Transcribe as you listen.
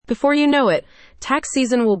Before you know it, tax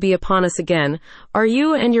season will be upon us again. Are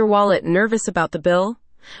you and your wallet nervous about the bill?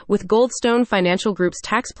 With Goldstone Financial Group's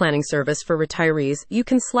tax planning service for retirees, you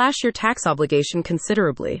can slash your tax obligation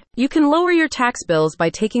considerably. You can lower your tax bills by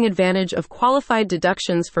taking advantage of qualified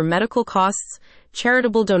deductions for medical costs,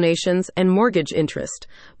 charitable donations, and mortgage interest.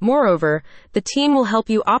 Moreover, the team will help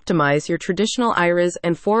you optimize your traditional IRAs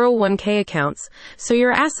and 401k accounts so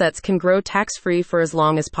your assets can grow tax-free for as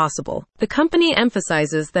long as possible. The company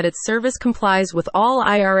emphasizes that its service complies with all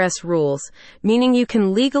IRS rules, meaning you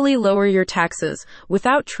can legally lower your taxes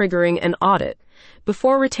without triggering an audit.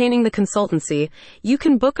 Before retaining the consultancy, you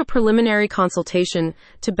can book a preliminary consultation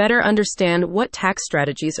to better understand what tax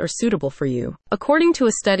strategies are suitable for you. According to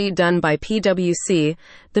a study done by PwC,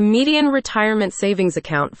 the median retirement savings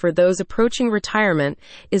account for those approaching retirement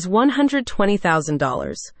is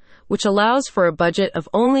 $120,000. Which allows for a budget of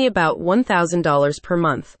only about $1,000 per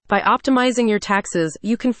month. By optimizing your taxes,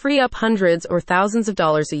 you can free up hundreds or thousands of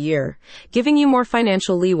dollars a year, giving you more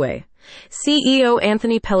financial leeway. CEO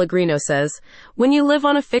Anthony Pellegrino says, "When you live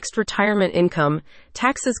on a fixed retirement income,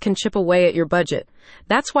 taxes can chip away at your budget.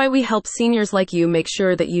 That's why we help seniors like you make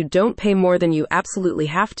sure that you don't pay more than you absolutely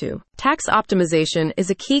have to." Tax optimization is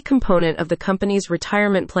a key component of the company's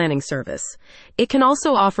retirement planning service. It can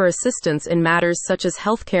also offer assistance in matters such as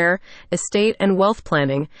healthcare, estate, and wealth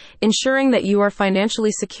planning, ensuring that you are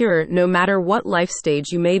financially secure no matter what life stage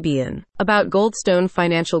you may be in. About Goldstone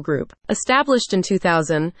Financial Group. Established in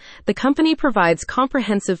 2000, the company provides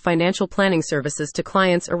comprehensive financial planning services to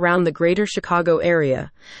clients around the greater Chicago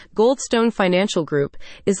area. Goldstone Financial Group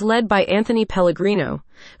is led by Anthony Pellegrino,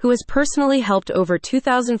 who has personally helped over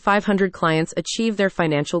 2,500 clients achieve their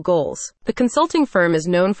financial goals. The consulting firm is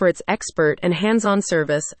known for its expert and hands-on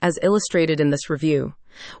service, as illustrated in this review.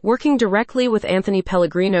 Working directly with Anthony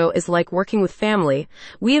Pellegrino is like working with family.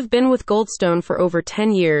 We have been with Goldstone for over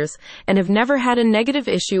 10 years and have never had a negative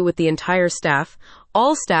issue with the entire staff.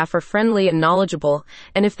 All staff are friendly and knowledgeable,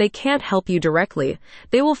 and if they can't help you directly,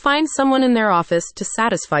 they will find someone in their office to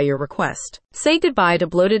satisfy your request. Say goodbye to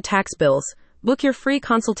bloated tax bills. Book your free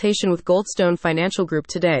consultation with Goldstone Financial Group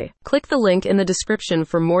today. Click the link in the description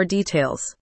for more details.